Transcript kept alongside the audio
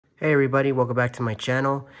Hey everybody, welcome back to my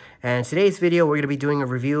channel. And today's video we're going to be doing a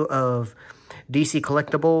review of DC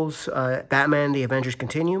Collectibles, Batman The Avengers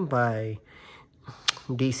Continue by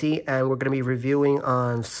DC. And we're going to be reviewing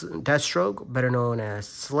on Deathstroke, better known as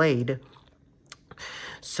Slade.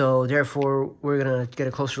 So therefore we're going to get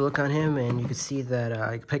a closer look on him, and you can see that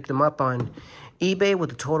I picked him up on eBay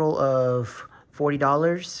with a total of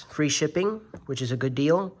 $40, free shipping, which is a good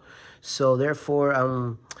deal. So therefore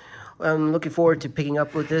I'm looking forward to picking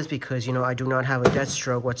up with this because, you know, I do not have a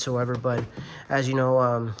Deathstroke whatsoever. But as you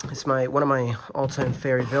know, it's one of my all-time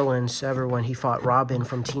favorite villains ever when he fought Robin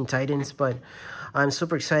from Teen Titans. But I'm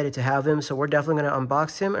super excited to have him. So we're definitely going to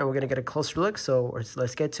unbox him and we're going to get a closer look. So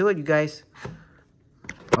let's get to it, you guys.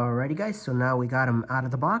 Alrighty, guys. So now we got him out of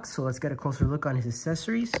the box. So let's get a closer look on his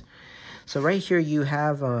accessories. So right here you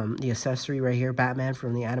have the accessory right here, Batman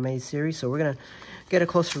from the animated series. So we're going to get a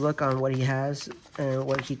closer look on what he has and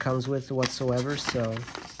what he comes with whatsoever. So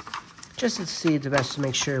just to see the best to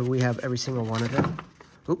make sure we have every single one of them.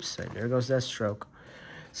 Oops, there goes Deathstroke.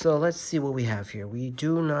 So let's see what we have here. We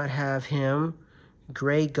do not have him.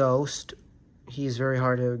 Gray Ghost. He's very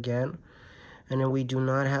hard to get. And then we do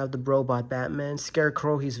not have the Robot Batman.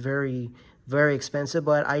 Scarecrow, he's very expensive,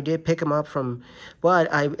 but I did pick him up from, but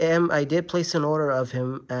I did place an order of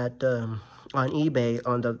him at on eBay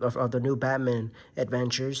on the new Batman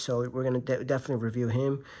Adventures, so we're gonna definitely review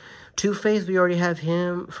him. Two-Face, we already have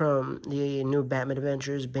him from the new Batman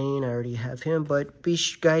Adventures. Bane, I already have him, but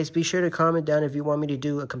guys, be sure to comment down if you want me to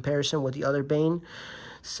do a comparison with the other Bane,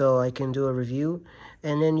 so I can do a review.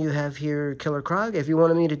 And then you have here Killer Croc. If you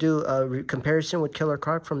wanted me to do a comparison with Killer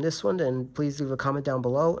Croc from this one, then please leave a comment down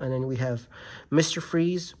below. And then we have Mr.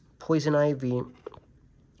 Freeze, Poison Ivy,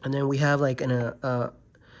 and then we have like a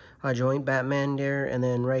joint Batman there. And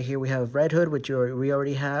then right here we have Red Hood, which we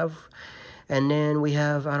already have. And then we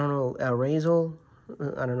have, I don't know, Razel.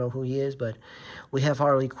 I don't know who he is, but we have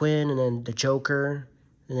Harley Quinn, and then the Joker,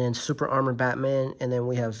 and then Super Armored Batman, and then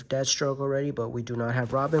we have Deathstroke already, but we do not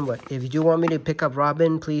have Robin. But if you do want me to pick up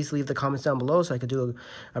Robin, please leave the comments down below so I could do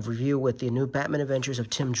a review with the new Batman Adventures of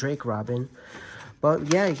Tim Drake Robin.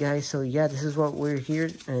 But yeah, guys, so yeah, this is what we're here,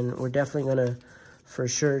 and we're definitely going to, for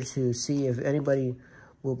sure, to see if anybody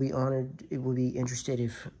will be honored, it will be interested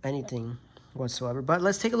if anything whatsoever. But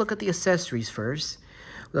let's take a look at the accessories first.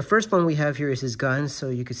 The first one we have here is his gun. So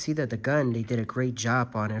you can see that the gun, they did a great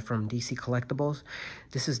job on it from DC Collectibles.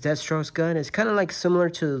 This is Deathstroke's gun. It's kind of like similar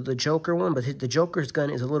to the Joker one, but the Joker's gun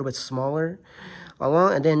is a little bit smaller.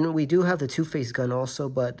 And then we do have the Two-Face gun also,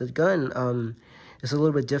 but the gun is a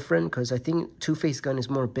little bit different because I think Two-Face gun is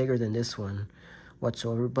more bigger than this one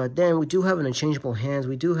whatsoever. But then we do have an interchangeable hands.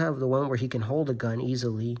 We do have the one where he can hold a gun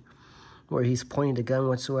easily, where he's pointing the gun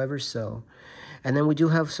whatsoever. So, and then we do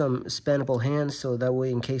have some spannable hands, so that way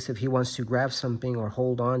in case if he wants to grab something or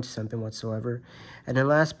hold on to something whatsoever. And then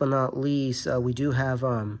last but not least, we do have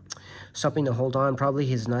something to hold on, probably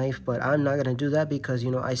his knife, but I'm not going to do that because, you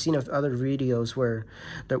know, I've seen other videos where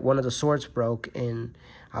one of the swords broke, and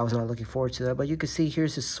I was not looking forward to that. But you can see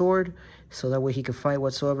here's his sword, so that way he can fight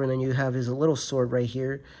whatsoever. And then you have his little sword right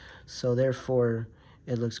here, so therefore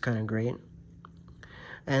it looks kind of great.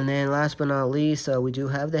 And then last but not least, we do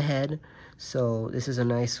have the head. So this is a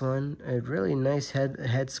nice one, a really nice head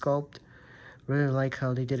sculpt. Really like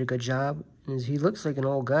how they did a good job. He looks like an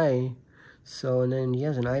old guy. So, and then he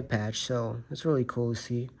has an eye patch, so it's really cool to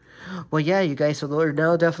see. Well, yeah, you guys, so we're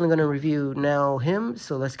now definitely going to review now him.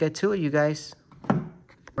 So let's get to it, you guys.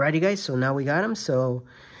 Alrighty, guys, so now we got him. So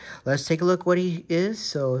let's take a look what he is.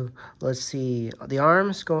 So let's see, the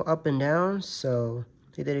arms go up and down. So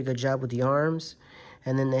they did a good job with the arms.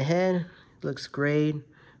 And then the head looks great.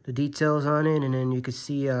 The details on it, and then you can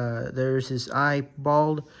see there's his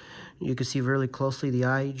eyeball. You can see really closely the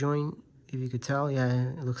eye joint, if you could tell. Yeah,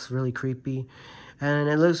 it looks really creepy, and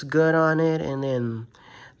it looks good on it. And then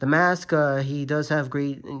the mask, he does have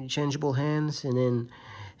great interchangeable hands, and then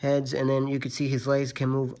heads, and then you can see his legs can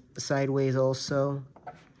move sideways also.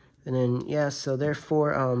 And then, yeah, so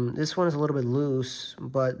therefore, this one is a little bit loose,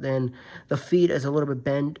 but then the feet is a little bit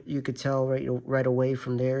bent. You could tell right away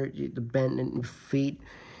from there, the bent in feet.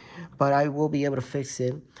 But I will be able to fix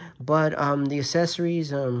it. But the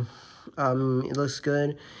accessories, it looks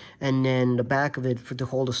good. And then the back of it to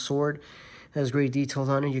hold a sword has great details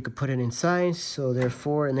on it. You could put it inside, so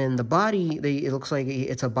therefore. And then the body, it looks like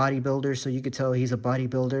it's a bodybuilder, so you could tell he's a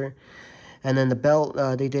bodybuilder. And then the belt,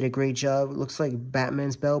 they did a great job. It looks like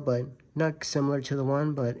Batman's belt, but not similar to the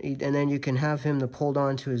one. And then you can have him to hold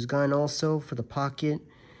on to his gun also for the pocket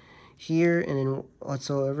here, and then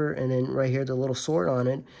whatsoever, and then right here the little sword on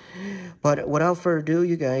it. But without further ado,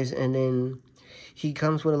 you guys, and then he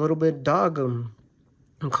comes with a little bit dog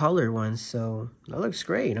color ones, so that looks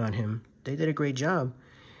great on him. They did a great job.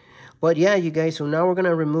 But yeah, you guys, so now we're going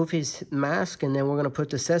to remove his mask, and then we're going to put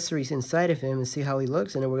the accessories inside of him and see how he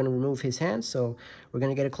looks, and then we're going to remove his hands, so we're going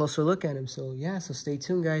to get a closer look at him. So yeah, so stay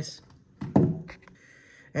tuned, guys.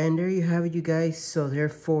 And there you have it, you guys. So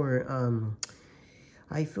therefore,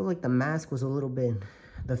 I feel like the mask was a little bit,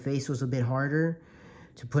 the face was a bit harder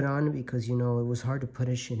to put on because, you know, it was hard to put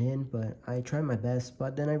his shit in, but I tried my best.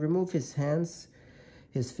 But then I removed his hands,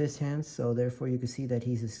 his fist hands, so therefore you can see that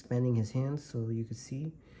he's expanding his hands, so you can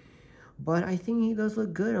see. But I think he does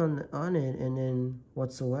look good on it, and then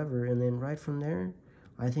whatsoever. And then right from there,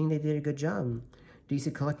 I think they did a good job.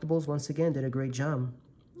 DC Collectibles, once again, did a great job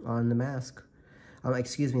on the mask.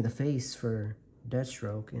 Excuse me, the face for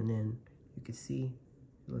Deathstroke. And then you can see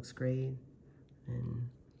it looks great. And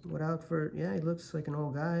without for, yeah, he looks like an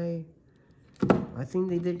old guy. I think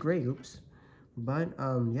they did great. Oops. But,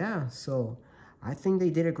 yeah, so I think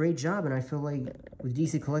they did a great job. And I feel like with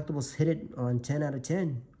DC Collectibles, hit it on 10 out of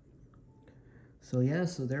 10. So yeah,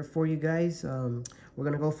 so therefore you guys, we're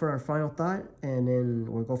going to go for our final thought, and then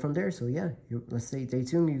we'll go from there. So yeah, let's stay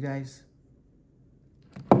tuned, you guys.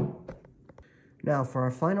 Now for our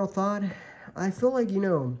final thought, I feel like, you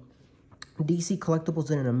know, DC Collectibles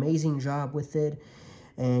did an amazing job with it.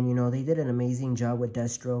 And, you know, they did an amazing job with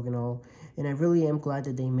Deathstroke and all. And I really am glad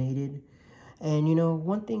that they made it. And, you know,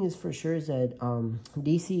 one thing is for sure is that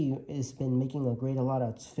DC has been making a lot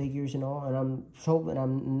of figures and all. And I'm hoping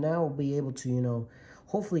I'm now be able to, you know,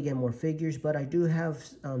 hopefully get more figures. But I do have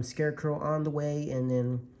Scarecrow on the way. And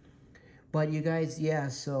then, but you guys, yeah,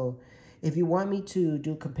 so if you want me to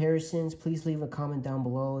do comparisons, please leave a comment down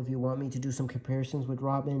below. If you want me to do some comparisons with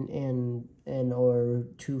Robin and or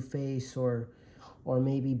Two-Face or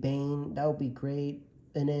maybe Bane, that would be great.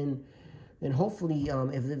 And then, and hopefully,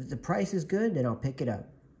 if the price is good, then I'll pick it up.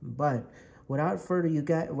 But without further, you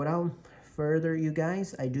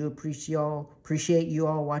guys, I do appreciate you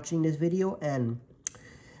all watching this video, and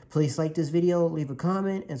please like this video, leave a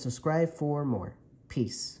comment, and subscribe for more.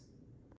 Peace.